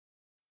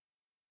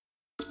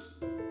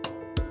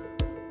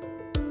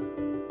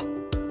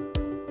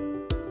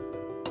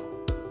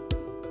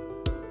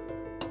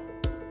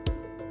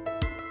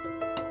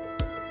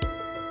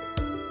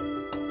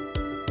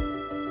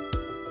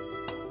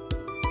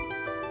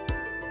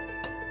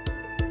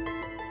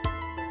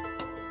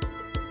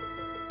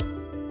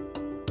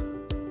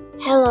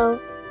Hello,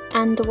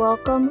 and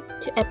welcome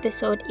to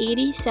episode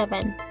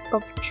 87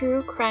 of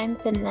True Crime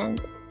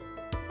Finland,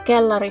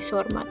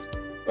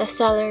 Kellarisurmat, the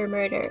Cellar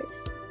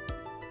Murders.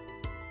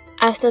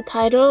 As the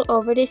title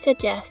already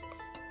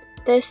suggests,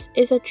 this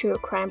is a true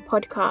crime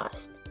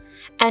podcast,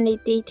 and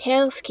it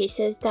details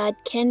cases that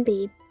can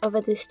be of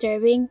a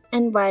disturbing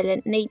and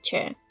violent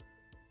nature.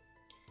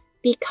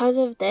 Because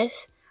of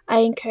this, I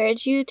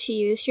encourage you to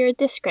use your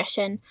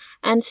discretion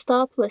and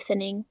stop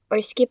listening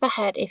or skip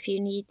ahead if you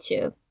need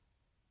to.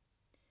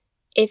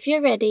 If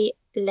you're ready,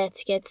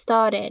 let's get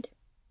started.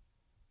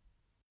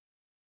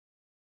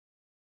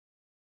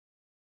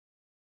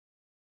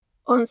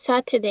 On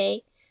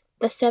Saturday,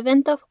 the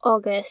 7th of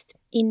August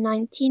in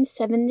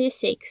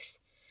 1976,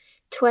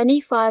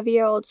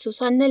 25-year-old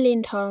Susanne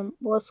Lindholm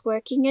was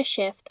working a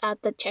shift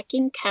at the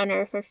check-in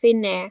counter for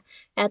Finnair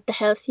at the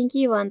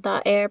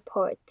Helsinki-Vantaa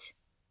airport.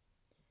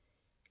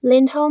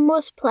 Lindholm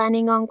was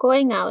planning on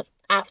going out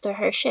after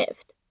her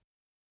shift.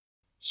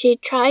 She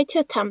tried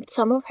to tempt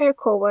some of her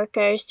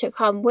co-workers to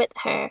come with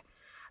her,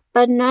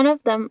 but none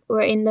of them were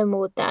in the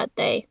mood that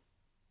day.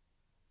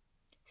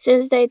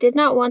 Since they did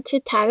not want to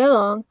tag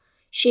along,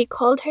 she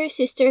called her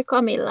sister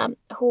Camilla,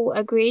 who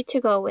agreed to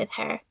go with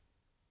her.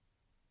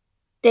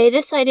 They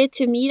decided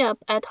to meet up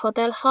at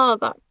Hotel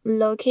Haga,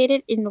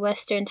 located in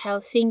western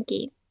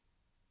Helsinki.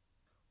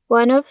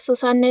 One of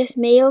Susanne's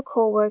male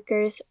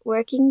co-workers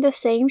working the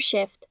same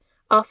shift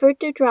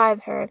offered to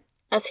drive her,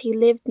 as he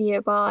lived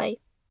nearby.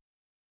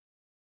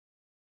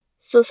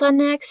 Susanne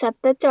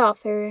accepted the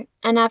offer,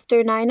 and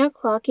after 9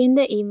 o'clock in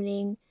the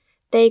evening,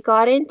 they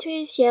got into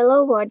his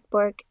yellow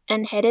Wartburg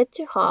and headed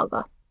to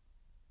Haga.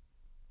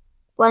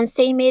 Once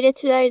they made it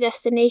to their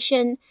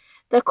destination,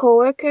 the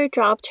coworker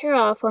dropped her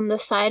off on the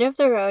side of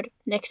the road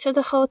next to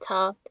the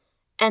hotel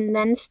and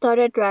then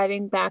started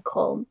driving back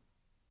home.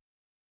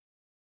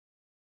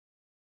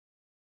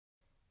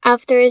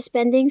 After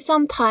spending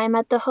some time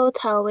at the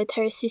hotel with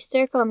her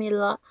sister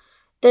Camilla,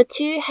 the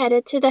two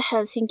headed to the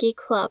Helsinki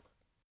club.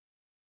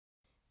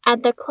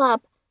 At the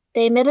club,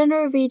 they met a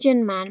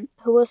Norwegian man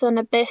who was on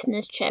a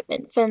business trip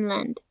in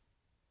Finland.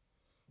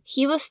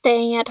 He was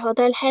staying at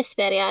Hotel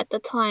Hesperia at the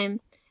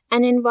time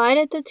and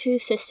invited the two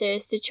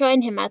sisters to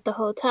join him at the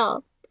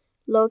hotel,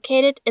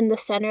 located in the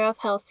center of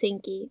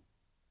Helsinki.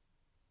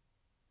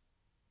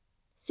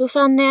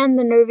 Susanne and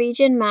the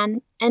Norwegian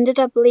man ended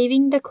up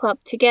leaving the club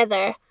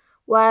together,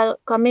 while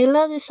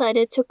Camilla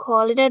decided to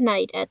call it a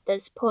night at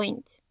this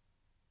point.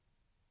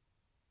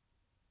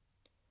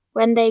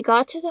 When they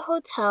got to the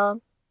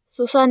hotel,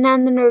 Susanne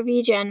and the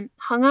Norwegian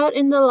hung out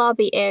in the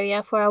lobby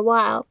area for a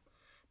while,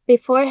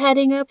 before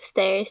heading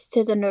upstairs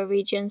to the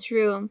Norwegian's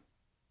room.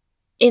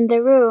 In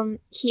the room,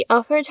 he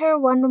offered her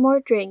one more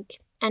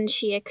drink, and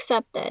she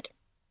accepted.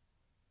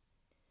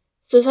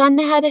 Susanne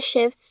had a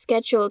shift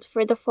scheduled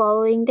for the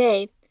following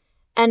day,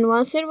 and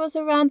once it was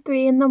around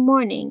 3 in the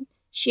morning,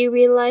 she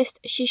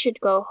realized she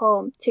should go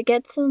home to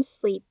get some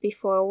sleep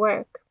before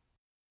work.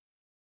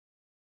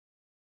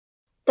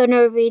 The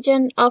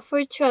Norwegian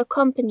offered to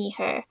accompany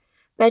her,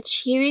 but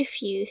she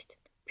refused,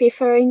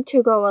 preferring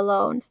to go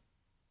alone.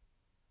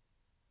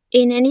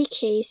 In any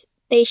case,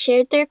 they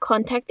shared their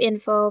contact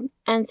info,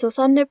 and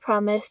Susanne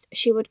promised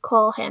she would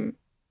call him.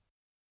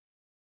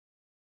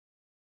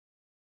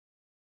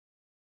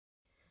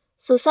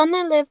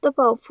 Susanne lived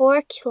about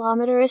 4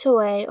 kilometers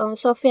away on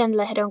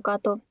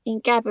Sofianlehdonkatu in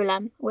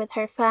Käpylä with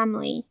her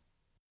family.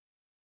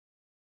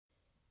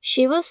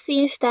 She was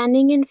seen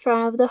standing in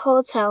front of the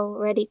hotel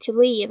ready to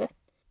leave,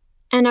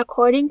 and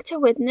according to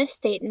witness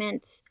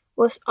statements,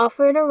 was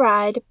offered a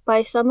ride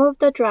by some of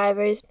the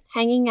drivers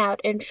hanging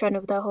out in front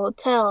of the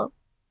hotel.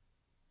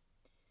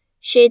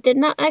 She did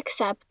not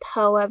accept,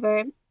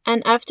 however,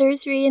 and after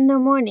 3 in the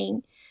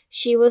morning,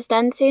 she was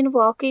then seen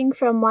walking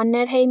from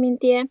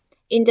Mannerheimintie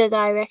in the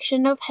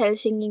direction of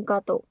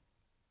Helsinginkatu.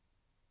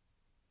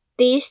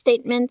 These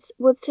statements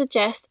would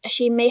suggest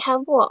she may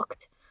have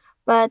walked,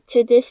 but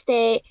to this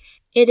day,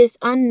 it is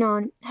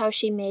unknown how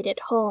she made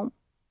it home.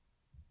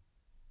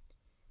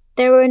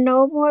 There were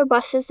no more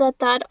buses at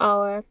that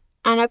hour,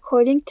 and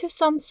according to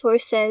some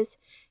sources,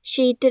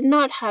 she did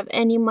not have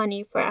any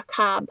money for a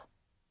cab.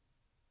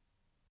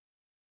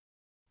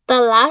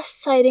 The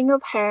last sighting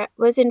of her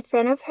was in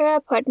front of her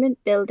apartment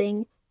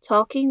building,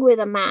 talking with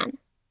a man.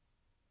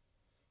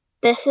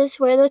 This is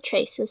where the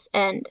traces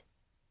end.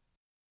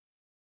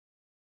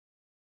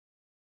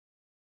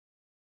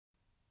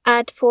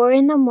 At 4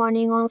 in the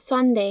morning on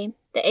Sunday,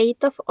 the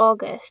 8th of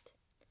August,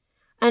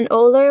 an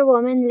older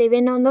woman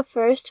living on the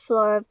first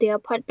floor of the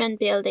apartment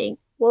building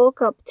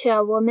woke up to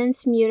a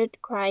woman's muted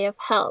cry of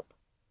help.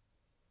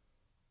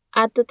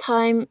 At the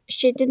time,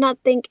 she did not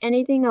think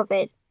anything of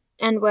it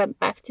and went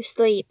back to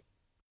sleep.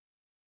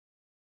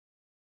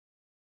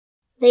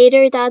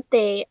 Later that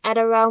day, at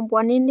around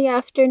 1 in the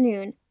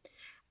afternoon,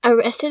 a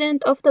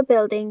resident of the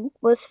building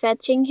was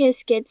fetching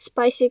his kids'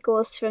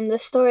 bicycles from the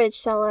storage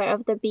cellar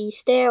of the B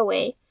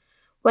stairway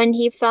when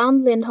he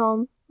found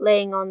Lindholm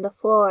laying on the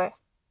floor.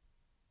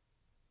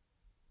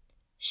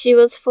 She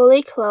was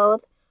fully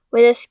clothed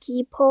with a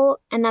ski pole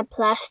and a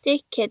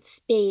plastic kid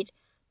spade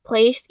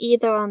placed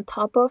either on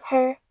top of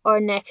her or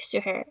next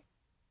to her.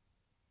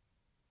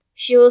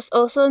 She was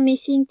also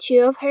missing 2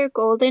 of her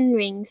golden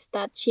rings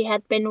that she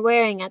had been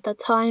wearing at the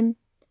time,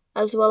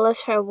 as well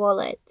as her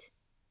wallet.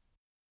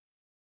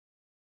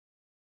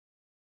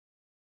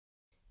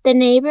 The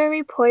neighbor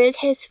reported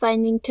his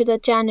finding to the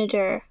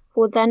janitor,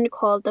 who then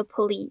called the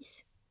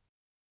police.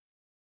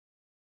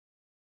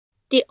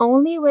 The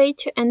only way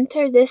to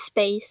enter this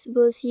space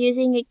was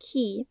using a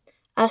key,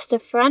 as the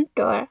front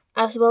door,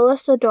 as well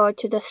as the door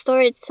to the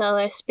storage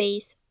cellar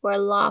space, were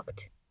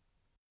locked.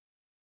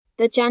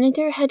 The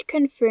janitor had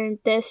confirmed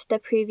this the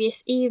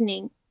previous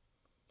evening,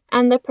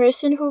 and the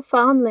person who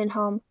found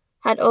Lindholm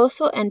had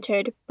also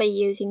entered by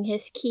using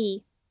his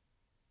key.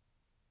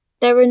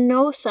 There were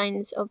no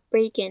signs of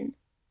break-in.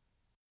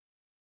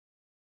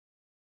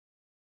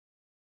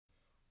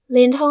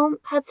 Lindholm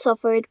had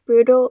suffered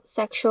brutal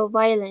sexual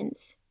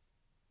violence.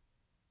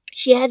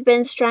 She had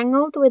been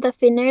strangled with a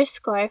thinner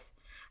scarf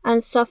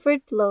and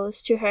suffered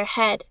blows to her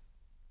head.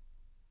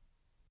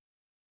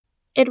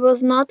 It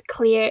was not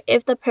clear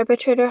if the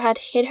perpetrator had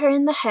hit her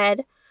in the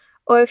head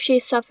or if she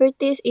suffered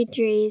these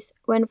injuries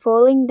when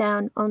falling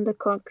down on the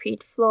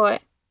concrete floor.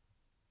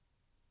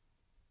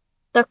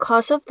 The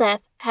cause of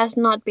death has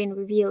not been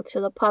revealed to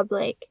the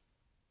public.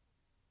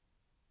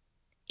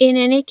 In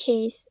any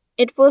case,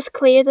 it was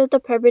clear that the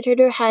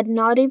perpetrator had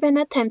not even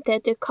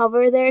attempted to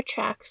cover their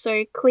tracks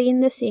or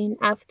clean the scene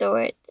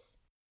afterwards.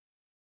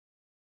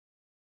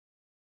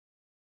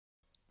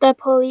 The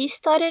police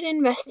started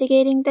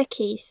investigating the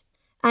case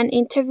and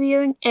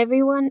interviewing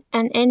everyone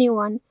and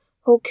anyone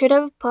who could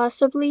have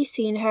possibly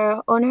seen her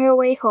on her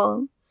way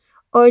home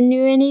or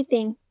knew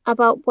anything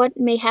about what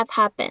may have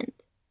happened.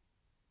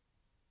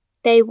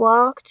 They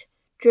walked,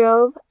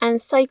 drove,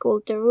 and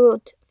cycled the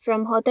route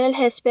from Hotel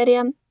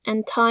Hesperia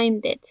and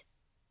timed it.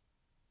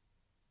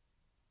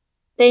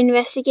 The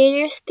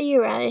investigators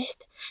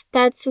theorized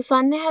that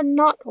Susanne had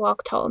not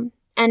walked home,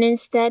 and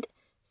instead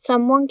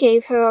someone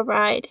gave her a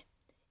ride,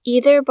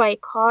 either by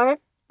car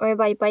or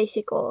by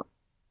bicycle.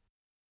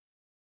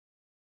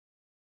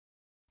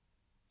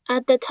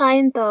 At the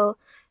time, though,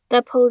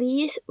 the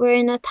police were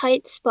in a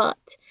tight spot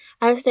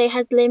as they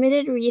had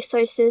limited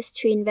resources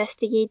to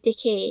investigate the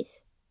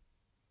case.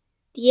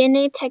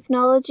 DNA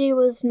technology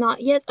was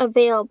not yet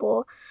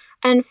available,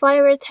 and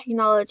fiber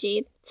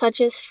technology, such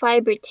as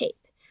fiber tape,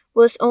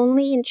 was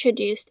only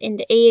introduced in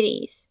the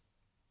 80s.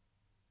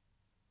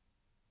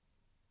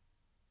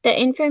 The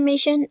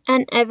information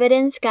and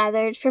evidence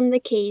gathered from the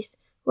case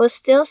was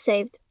still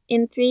saved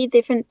in 3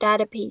 different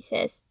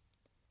databases: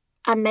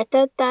 a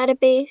method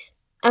database,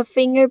 a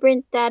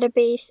fingerprint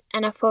database,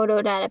 and a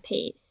photo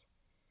database.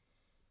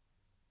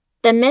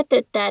 The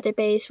method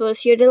database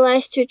was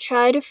utilized to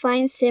try to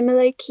find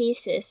similar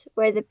cases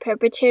where the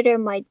perpetrator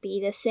might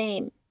be the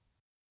same.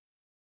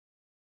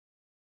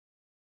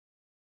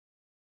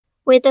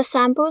 With the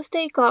samples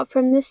they got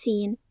from the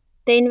scene,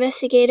 the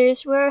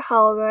investigators were,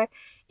 however,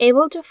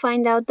 able to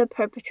find out the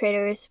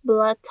perpetrator's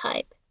blood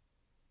type.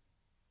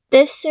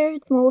 This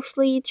served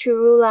mostly to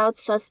rule out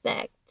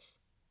suspects.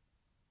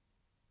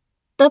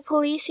 The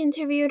police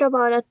interviewed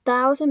about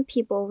 1,000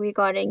 people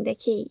regarding the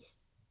case.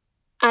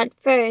 At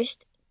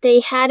first,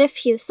 they had a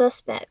few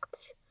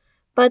suspects,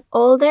 but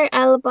all their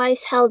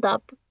alibis held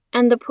up,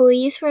 and the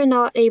police were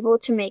not able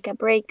to make a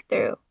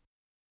breakthrough.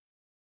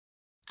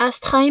 As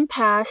time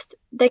passed,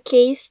 the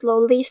case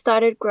slowly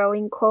started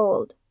growing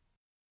cold.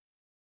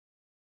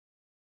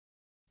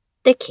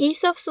 The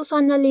case of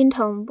Susanne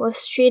Lindholm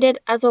was treated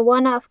as a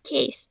one-off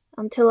case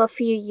until a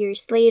few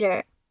years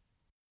later.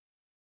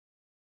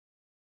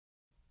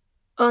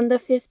 On the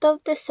 5th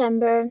of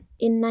December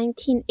in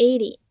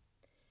 1980,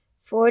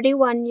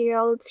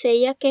 41-year-old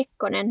Seija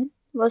Kekkonen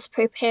was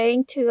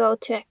preparing to go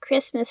to a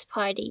Christmas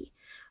party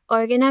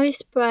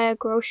organized by a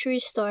grocery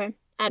store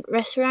at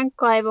restaurant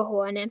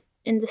Kaivohuone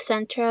in the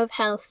center of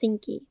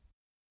Helsinki.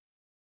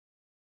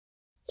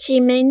 She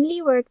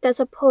mainly worked as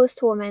a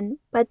postwoman,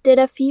 but did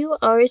a few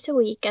hours a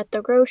week at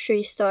the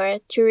grocery store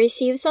to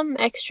receive some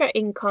extra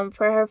income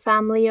for her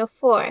family of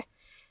 4,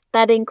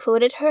 that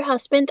included her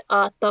husband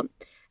Otto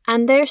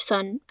and their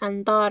son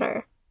and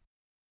daughter.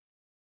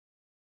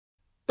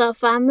 The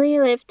family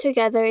lived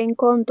together in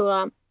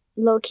Kontula,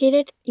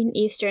 located in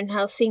eastern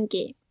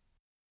Helsinki.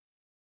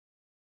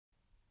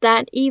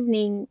 That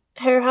evening,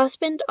 her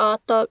husband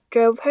Otto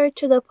drove her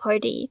to the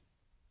party.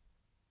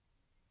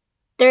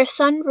 Their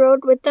son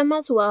rode with them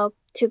as well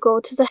to go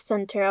to the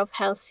center of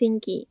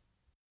Helsinki.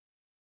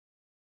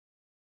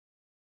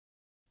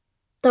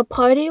 The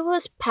party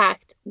was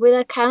packed, with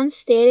accounts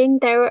stating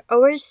there were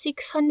over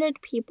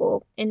 600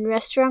 people in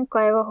restaurant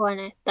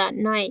Kaivohuone that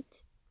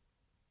night.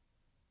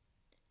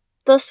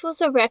 This was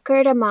a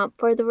record amount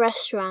for the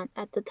restaurant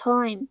at the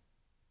time.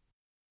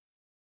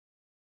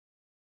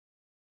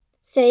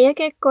 Seija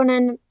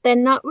Kekkonen did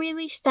not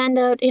really stand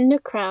out in the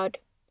crowd.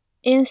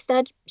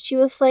 Instead, she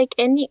was like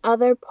any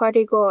other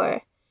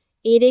partygoer,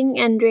 eating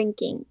and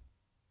drinking.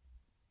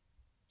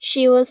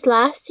 She was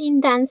last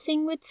seen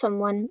dancing with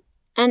someone,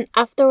 and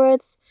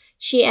afterwards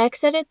she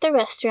exited the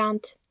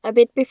restaurant a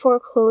bit before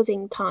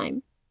closing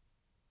time.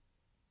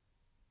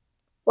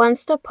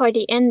 Once the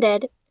party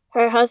ended,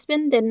 her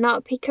husband did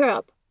not pick her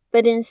up,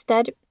 but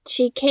instead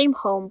she came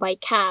home by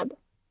cab.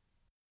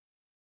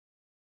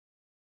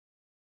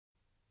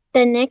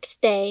 The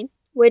next day,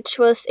 which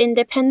was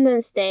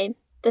Independence Day,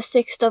 the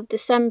 6th of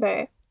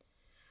December,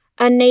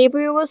 a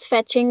neighbor was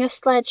fetching a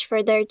sledge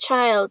for their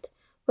child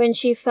when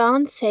she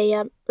found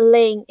Seiya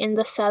laying in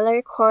the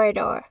cellar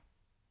corridor.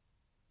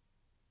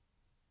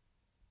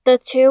 The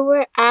two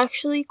were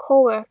actually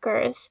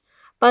co-workers,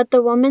 but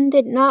the woman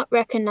did not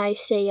recognize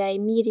Seiya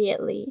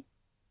immediately.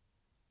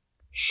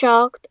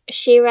 Shocked,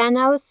 she ran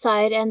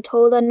outside and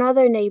told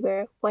another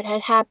neighbor what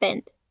had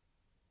happened.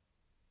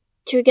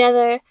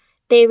 Together,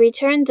 they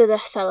returned to the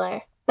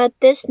cellar, but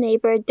this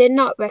neighbor did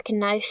not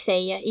recognize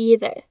Seiya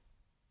either.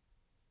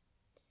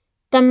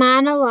 The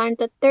man alarmed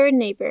the third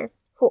neighbor,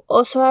 who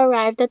also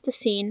arrived at the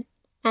scene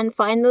and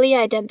finally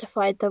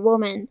identified the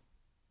woman.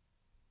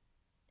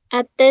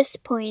 At this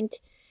point,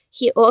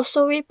 he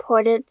also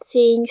reported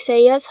seeing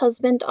Seiya's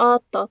husband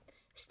Otto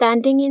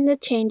standing in the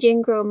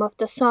changing room of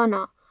the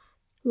sauna,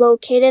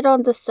 located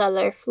on the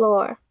cellar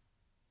floor.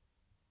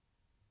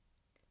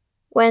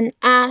 When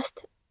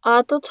asked,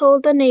 Otto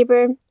told the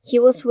neighbor he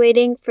was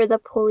waiting for the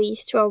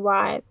police to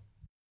arrive.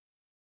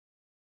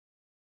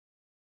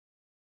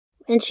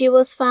 When she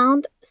was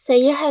found,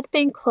 Seiya had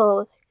been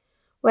clothed,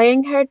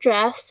 wearing her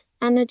dress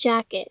and a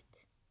jacket.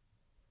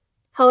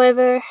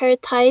 However, her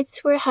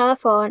tights were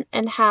half on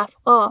and half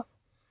off,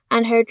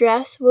 and her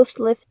dress was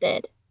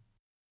lifted.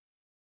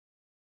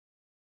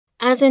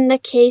 As in the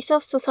case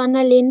of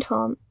Susanna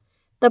Lindholm,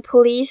 the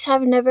police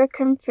have never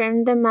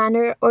confirmed the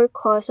manner or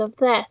cause of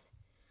death,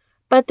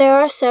 but there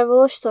are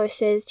several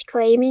sources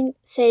claiming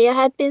Seiya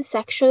had been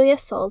sexually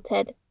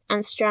assaulted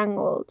and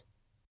strangled.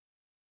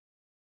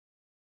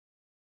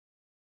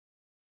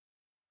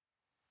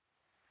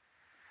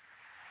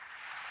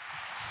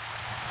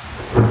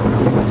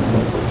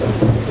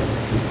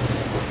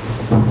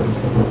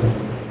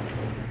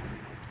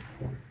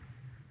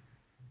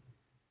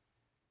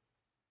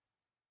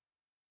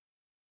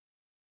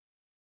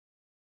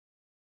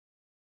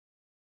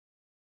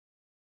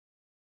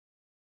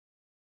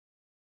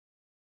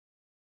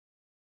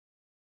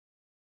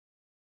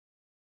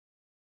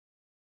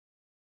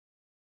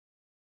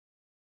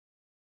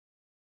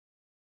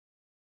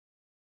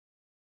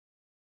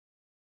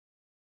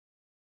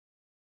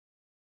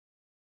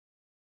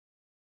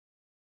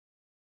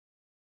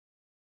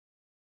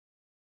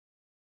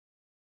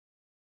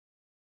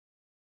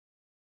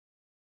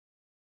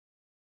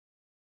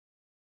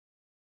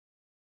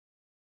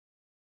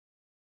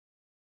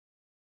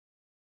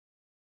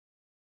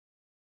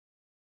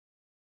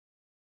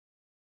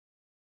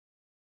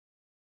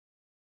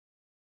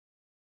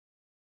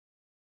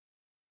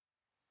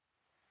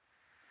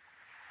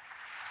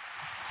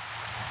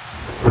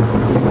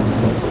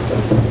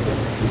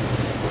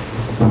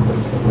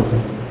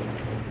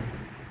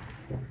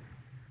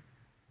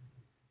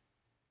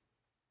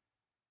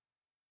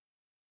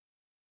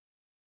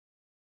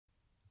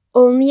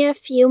 Only a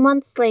few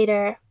months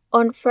later,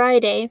 on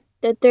Friday,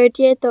 the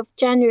 30th of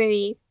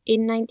January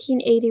in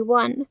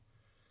 1981,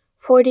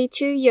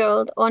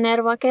 42-year-old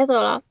Onerva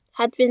Ketola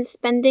had been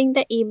spending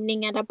the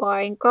evening at a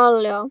bar in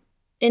Kallio,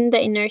 in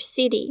the inner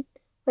city,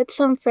 with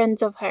some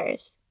friends of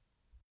hers.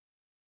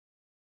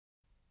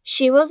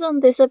 She was on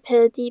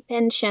disability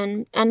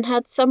pension and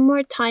had some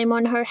more time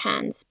on her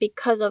hands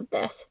because of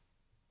this.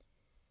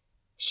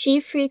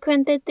 She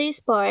frequented these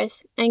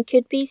bars and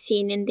could be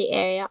seen in the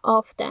area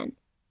often.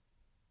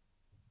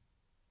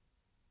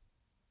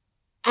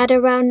 At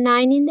around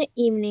 9 in the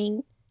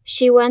evening,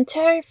 she went to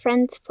her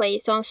friend's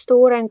place on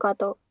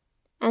Storenkatu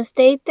and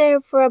stayed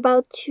there for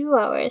about 2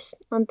 hours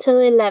until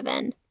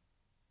 11.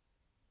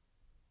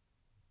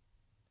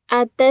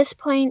 At this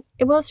point,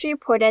 it was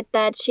reported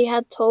that she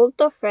had told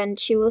the friend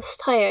she was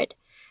tired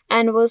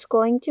and was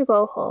going to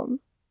go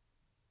home.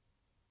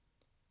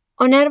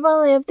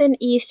 Onerva lived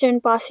in eastern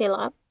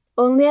Pasila,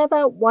 only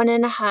about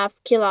 1.5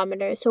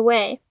 kilometers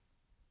away.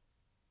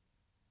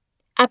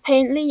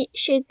 Apparently,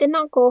 she did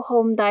not go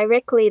home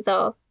directly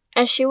though,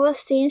 as she was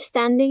seen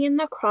standing in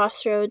the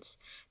crossroads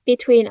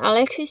between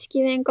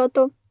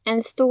Aleksiskivenkatu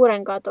and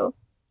Storenkatu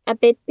a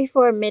bit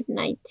before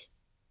midnight.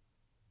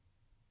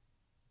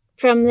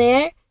 From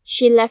there,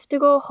 she left to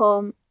go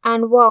home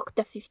and walked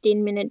the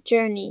 15-minute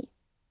journey.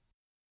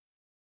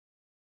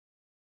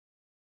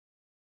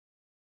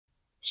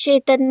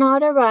 She did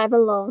not arrive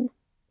alone.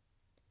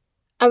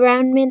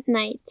 Around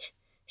midnight,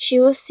 she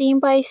was seen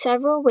by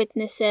several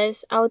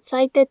witnesses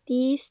outside the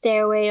D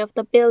stairway of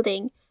the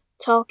building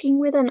talking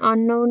with an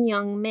unknown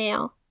young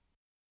male.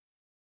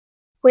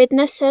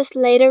 Witnesses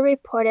later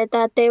reported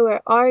that they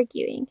were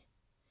arguing.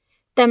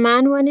 The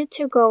man wanted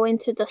to go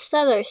into the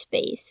cellar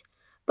space,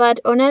 but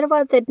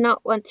Onerva did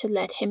not want to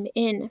let him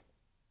in.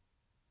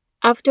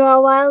 After a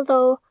while,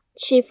 though,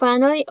 she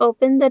finally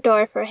opened the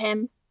door for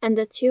him and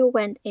the two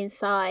went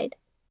inside.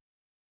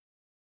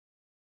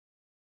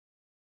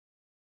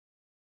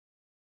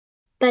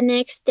 The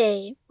next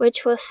day,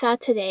 which was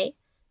Saturday,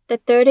 the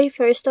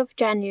 31st of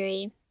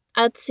January,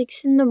 at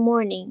 6 in the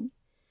morning,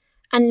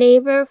 A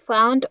neighbor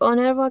found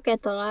Onerva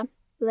Ketola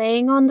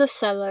laying on the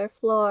cellar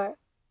floor.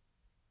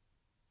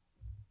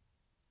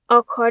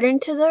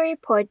 According to the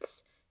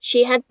reports,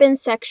 she had been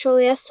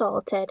sexually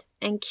assaulted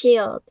and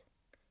killed,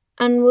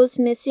 and was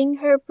missing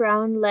her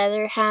brown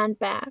leather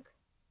handbag.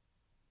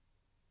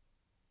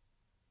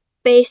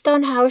 Based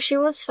on how she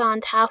was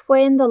found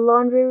halfway in the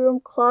laundry room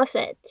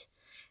closet,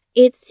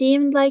 it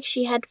seemed like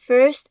she had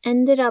first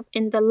ended up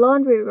in the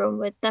laundry room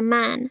with the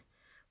man,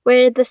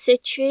 where the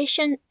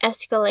situation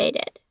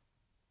escalated.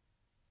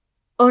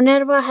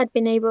 Onerva had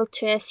been able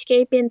to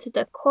escape into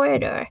the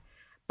corridor,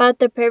 but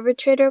the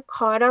perpetrator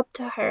caught up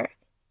to her,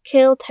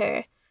 killed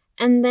her,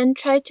 and then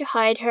tried to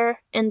hide her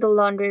in the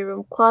laundry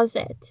room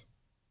closet.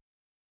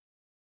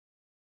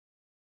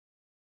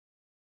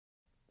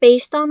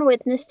 Based on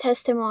witness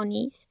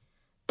testimonies,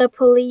 the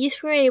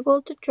police were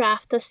able to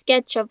draft a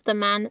sketch of the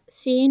man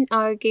seen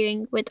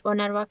arguing with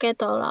Onerva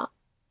Ketola.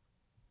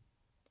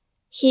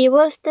 He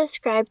was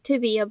described to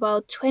be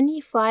about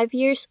 25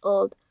 years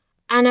old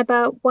and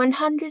about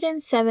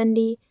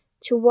 170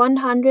 to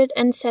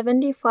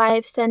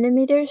 175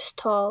 centimeters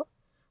tall,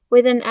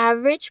 with an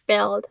average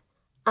build,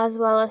 as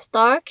well as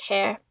dark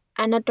hair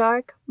and a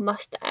dark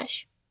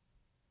mustache.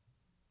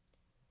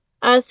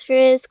 As for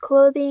his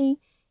clothing,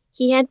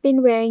 he had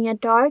been wearing a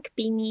dark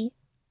beanie,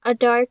 a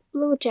dark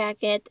blue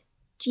jacket,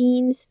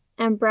 jeans,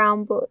 and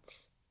brown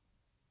boots.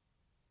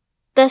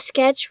 The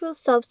sketch was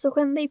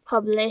subsequently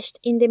published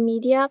in the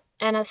media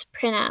and as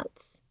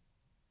printouts.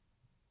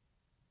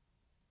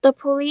 The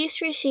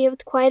police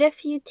received quite a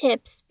few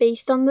tips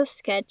based on the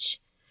sketch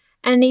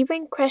and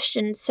even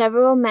questioned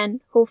several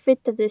men who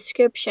fit the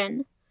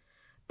description,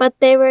 but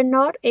they were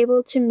not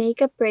able to make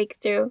a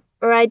breakthrough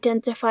or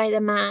identify the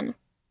man.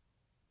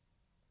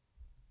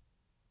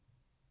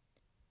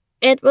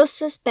 It was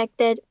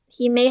suspected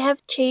he may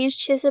have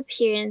changed his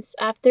appearance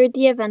after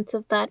the events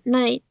of that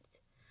night,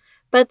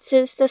 but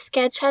since the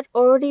sketch had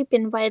already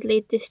been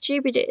widely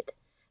distributed,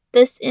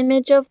 this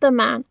image of the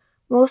man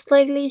most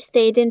likely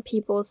stayed in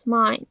people's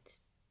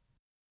minds.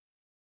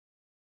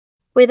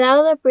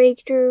 Without a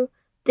breakthrough,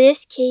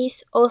 this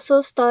case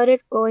also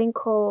started going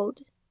cold.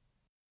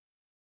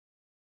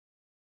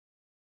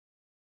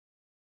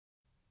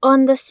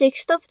 On the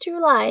 6th of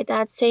July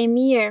that same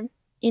year,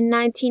 in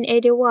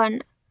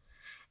 1981,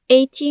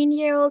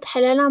 18-year-old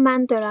Helena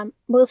Mandula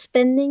was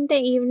spending the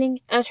evening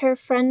at her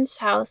friend's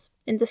house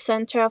in the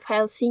center of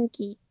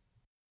Helsinki.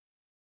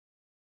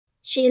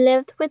 She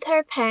lived with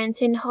her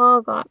parents in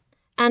Haga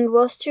and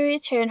was to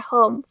return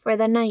home for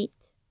the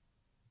night.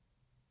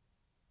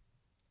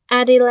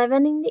 At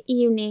 11 in the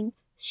evening,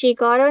 she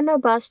got on a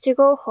bus to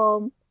go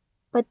home,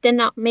 but did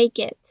not make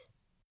it.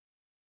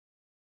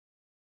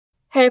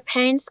 Her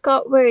parents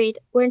got worried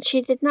when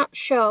she did not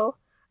show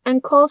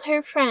and called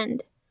her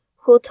friend,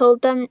 who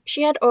told them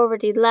she had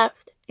already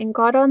left and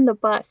got on the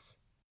bus.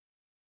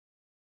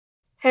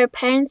 Her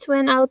parents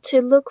went out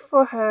to look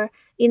for her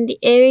in the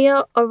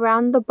area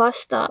around the bus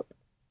stop.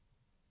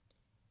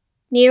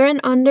 Near an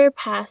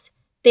underpass,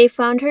 they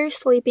found her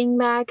sleeping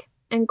bag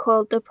and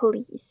called the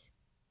police.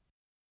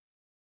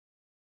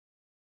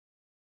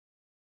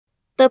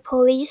 The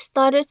police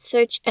started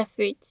search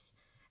efforts,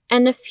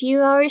 and a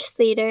few hours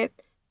later,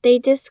 they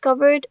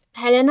discovered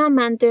Helena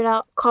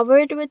Mandula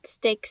covered with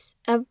sticks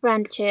and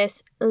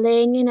branches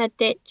laying in a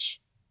ditch.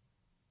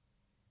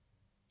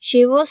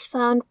 She was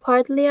found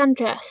partly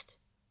undressed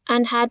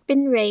and had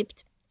been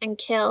raped and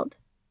killed.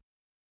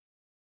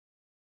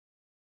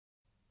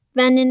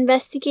 When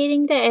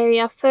investigating the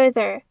area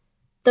further,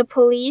 the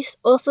police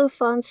also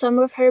found some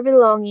of her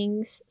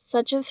belongings,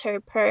 such as her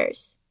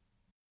purse.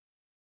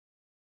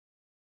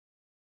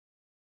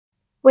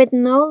 With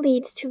no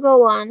leads to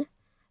go on,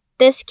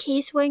 this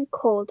case went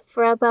cold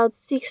for about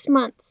 6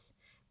 months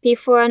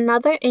before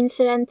another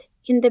incident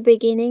in the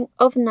beginning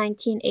of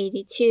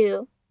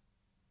 1982.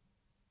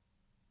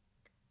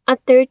 A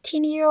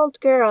 13-year-old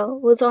girl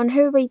was on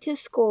her way to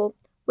school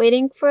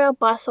waiting for a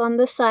bus on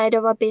the side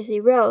of a busy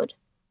road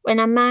when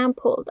a man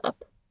pulled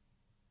up.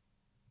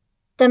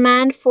 The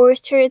man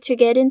forced her to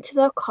get into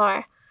the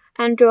car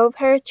and drove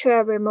her to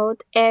a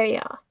remote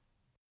area.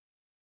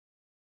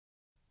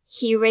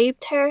 He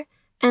raped her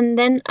and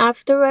then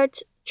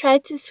afterwards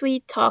tried to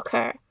sweet-talk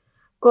her,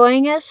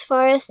 going as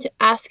far as to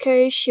ask her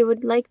if she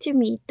would like to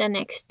meet the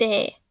next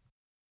day.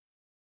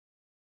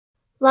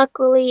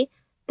 Luckily,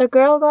 the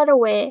girl got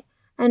away,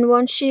 and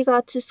once she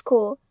got to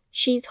school,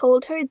 she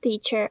told her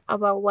teacher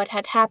about what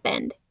had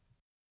happened.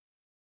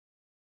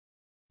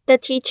 The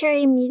teacher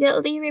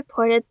immediately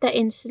reported the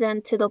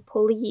incident to the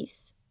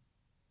police.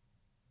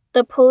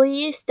 The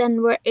police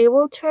then were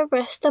able to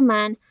arrest the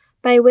man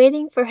by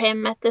waiting for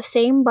him at the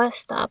same bus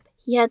stop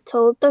he had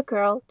told the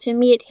girl to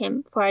meet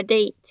him for a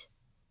date.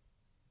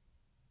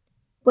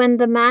 When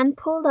the man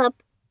pulled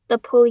up, the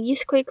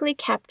police quickly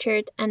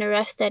captured and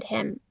arrested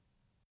him.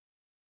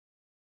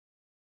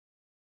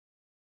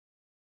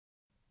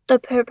 The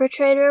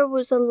perpetrator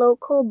was a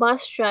local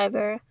bus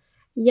driver,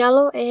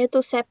 Jalo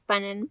Eetu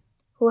Seppänen,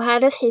 who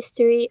had a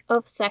history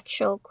of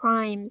sexual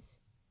crimes.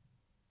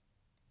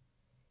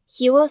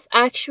 He was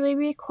actually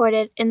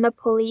recorded in the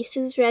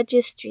police's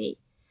registry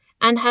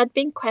and had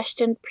been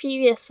questioned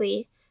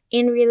previously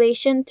in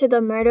relation to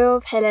the murder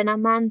of Helena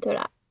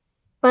Mantola,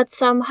 but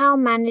somehow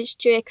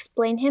managed to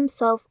explain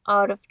himself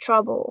out of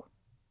trouble.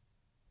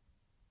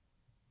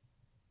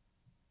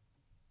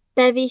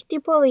 The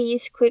Vihti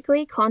police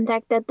quickly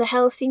contacted the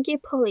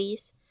Helsinki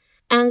police,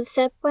 and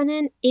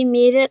Seppänen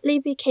immediately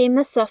became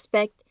a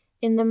suspect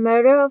in the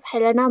murder of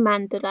Helena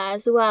Mantola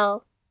as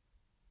well.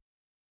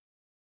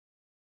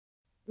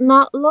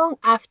 Not long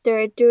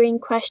after, during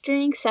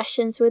questioning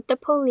sessions with the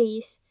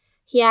police,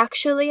 he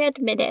actually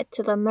admitted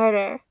to the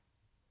murder.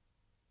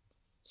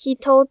 He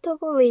told the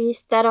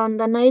police that on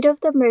the night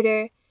of the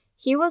murder,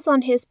 he was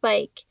on his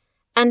bike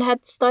and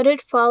had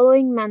started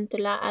following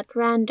Mantola at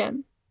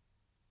random.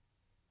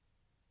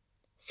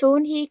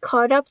 Soon he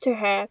caught up to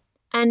her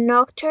and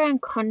knocked her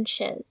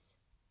unconscious.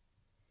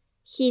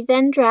 He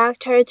then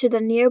dragged her to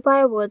the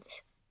nearby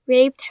woods,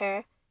 raped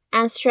her,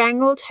 and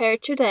strangled her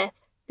to death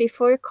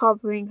before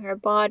covering her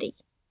body.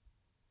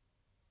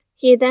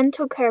 He then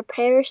took her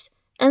purse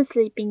and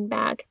sleeping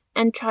bag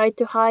and tried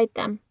to hide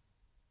them.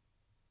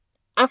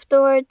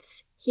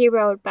 Afterwards, he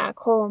rode back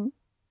home.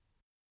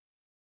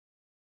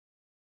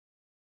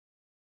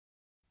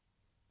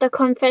 The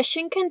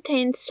confession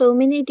contained so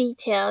many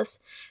details,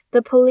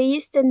 the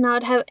police did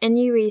not have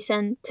any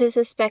reason to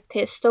suspect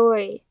his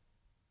story.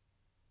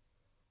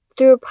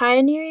 Through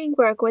pioneering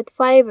work with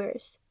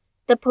fibers,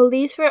 the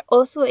police were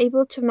also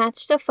able to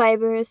match the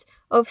fibers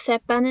of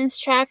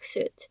Seppänen's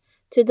tracksuit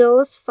to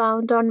those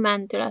found on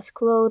Mantola's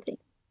clothing.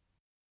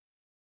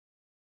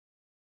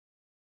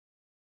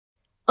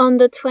 On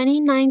the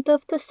 29th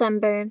of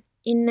December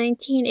in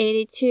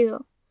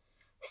 1982,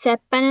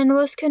 Seppänen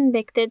was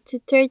convicted to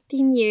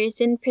 13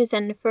 years in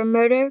prison for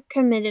murder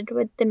committed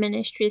with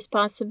diminished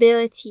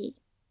responsibility.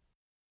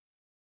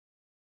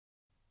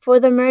 For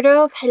the murder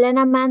of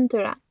Helena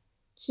Mantola,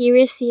 he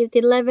received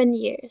 11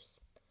 years,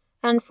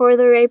 and for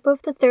the rape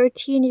of the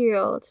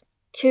 13-year-old,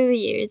 2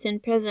 years in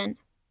prison.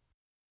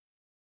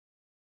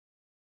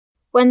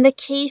 When the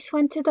case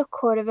went to the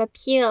Court of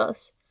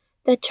Appeals,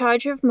 the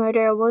charge of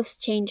murder was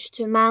changed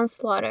to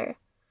manslaughter,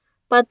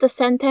 but the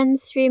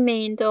sentence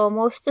remained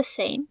almost the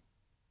same,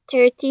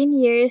 13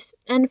 years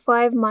and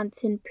 5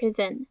 months in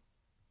prison.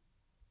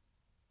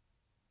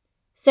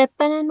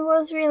 Seppänen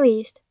was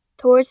released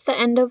towards the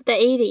end of the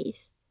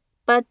 80s,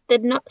 but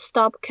did not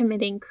stop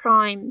committing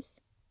crimes.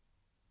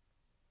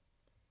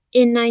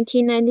 In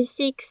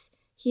 1996,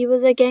 he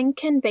was again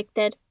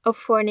convicted of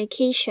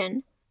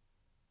fornication.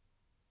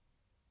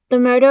 The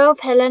murder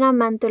of Helena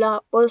Mantola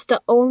was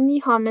the only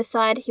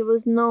homicide he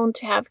was known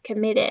to have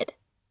committed.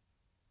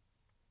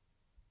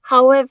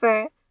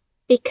 However,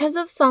 because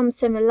of some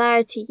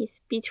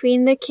similarities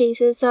between the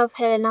cases of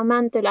Helena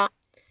Mantola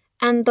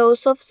and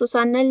those of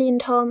Susanne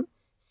Lindholm,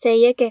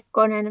 Seija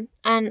Kekkonen,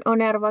 and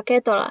Onerva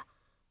Ketola,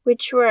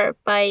 which were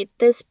by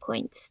this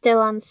point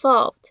still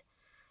unsolved,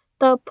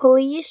 the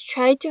police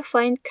tried to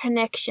find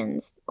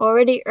connections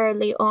already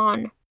early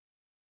on.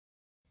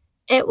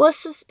 It was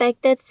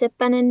suspected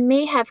Seppänen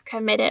may have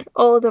committed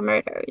all the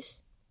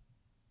murders.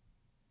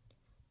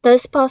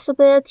 This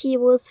possibility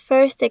was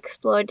first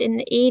explored in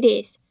the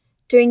 80s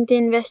during the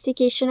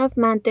investigation of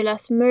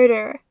Mantola's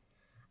murder,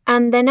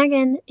 and then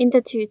again in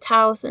the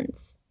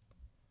 2000s.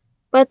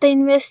 But the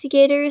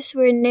investigators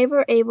were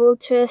never able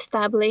to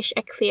establish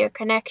a clear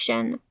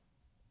connection.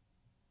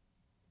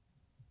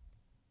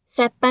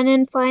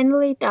 Seppänen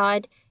finally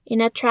died in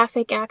a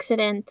traffic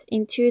accident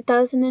in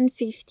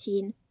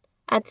 2015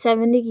 at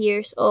 70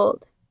 years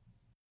old.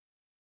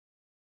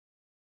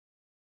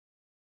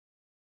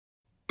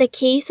 The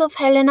case of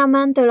Helena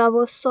Mantola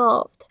was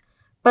solved,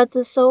 but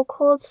the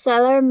so-called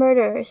cellar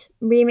murders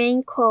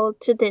remain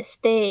cold to this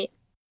day.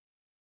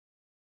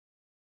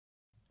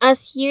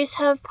 As years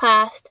have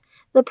passed,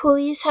 the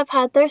police have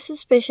had their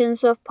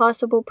suspicions of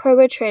possible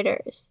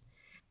perpetrators,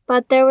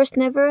 but there was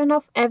never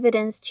enough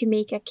evidence to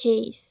make a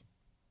case.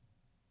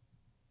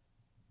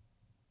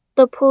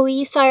 The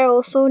police are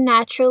also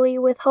naturally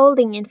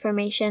withholding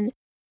information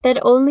that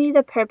only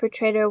the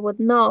perpetrator would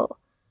know,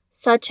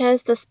 such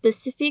as the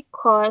specific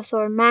cause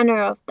or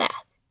manner of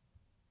death.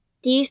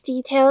 These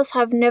details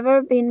have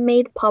never been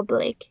made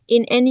public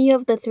in any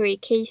of the 3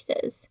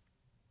 cases.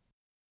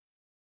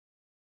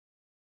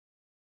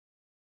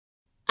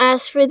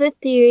 As for the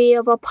theory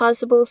of a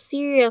possible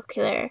serial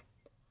killer,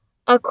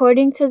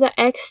 according to the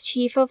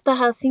ex-chief of the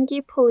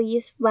Helsinki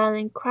Police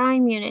Violent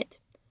Crime Unit,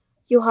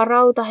 Juha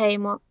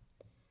Rautaheimo,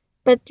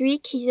 the 3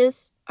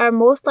 cases are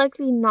most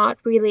likely not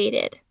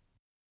related.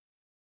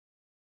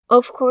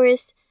 Of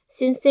course,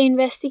 since the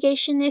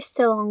investigation is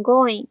still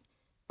ongoing,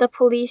 the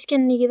police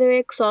can neither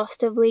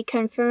exhaustively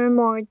confirm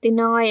or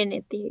deny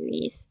any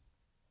theories.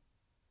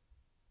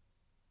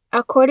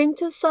 According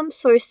to some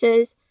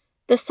sources,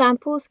 the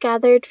samples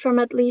gathered from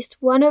at least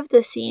one of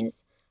the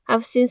scenes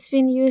have since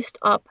been used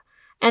up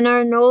and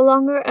are no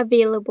longer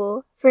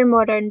available for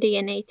modern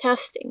DNA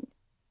testing.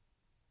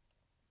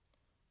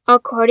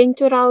 According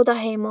to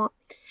Rautaheimo,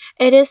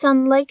 it is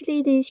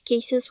unlikely these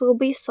cases will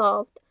be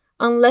solved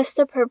unless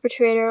the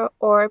perpetrator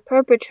or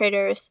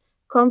perpetrators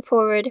come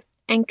forward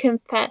and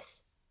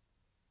confess.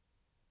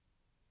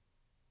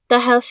 The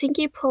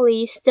Helsinki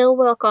police still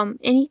welcome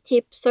any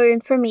tips or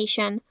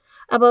information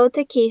about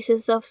the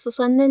cases of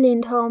Susanne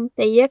Lindholm,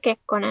 Teija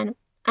Kekkonen,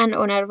 and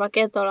Onerva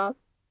Ketola.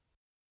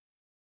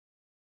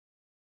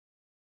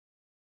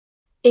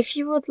 If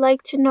you would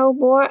like to know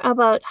more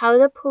about how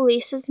the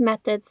police's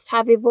methods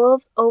have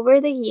evolved over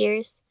the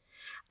years,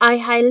 I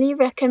highly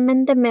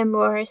recommend the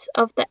memoirs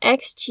of the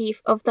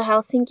ex-chief of the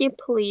Helsinki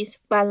Police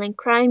Violent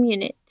Crime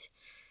Unit,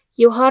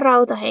 Juha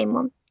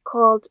Rautaheimo,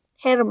 called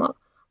Hermo,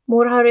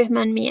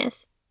 Murharyhmän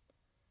mies.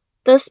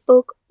 This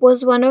book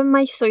was one of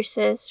my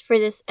sources for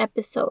this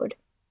episode.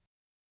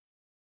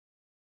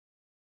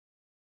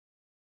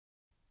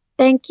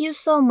 Thank you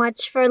so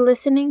much for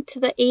listening to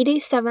the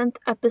 87th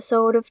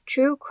episode of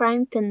True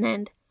Crime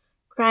Finland,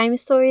 Crime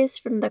Stories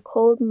from the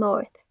Cold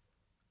North.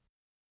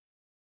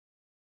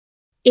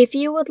 If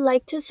you would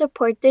like to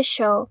support this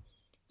show,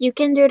 you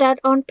can do that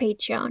on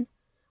Patreon,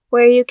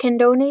 where you can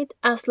donate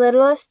as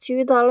little as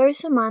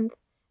 $2 a month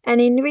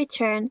and in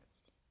return,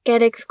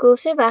 get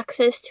exclusive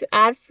access to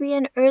ad-free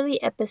and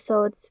early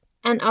episodes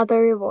and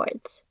other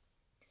rewards.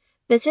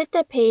 Visit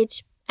the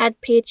page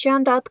at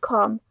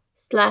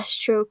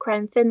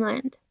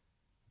patreon.com/truecrimefinland.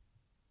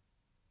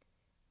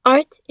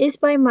 Art is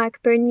by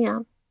Mark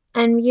Bernia,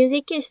 and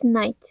music is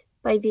Night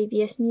by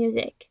VVS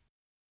Music.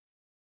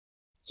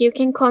 You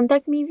can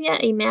contact me via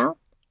email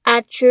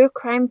at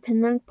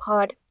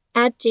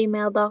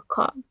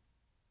truecrimefinlandpod@gmail.com.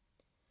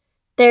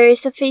 There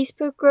is a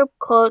Facebook group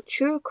called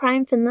True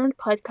Crime Finland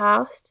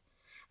Podcast,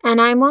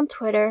 and I'm on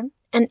Twitter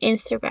and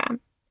Instagram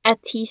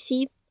at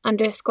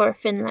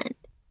TC_Finland.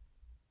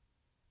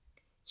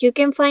 You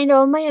can find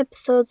all my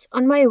episodes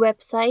on my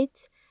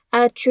website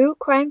at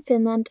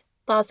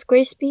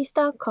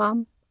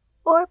truecrimefinland.squarespace.com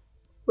or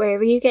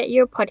wherever you get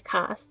your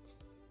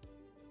podcasts.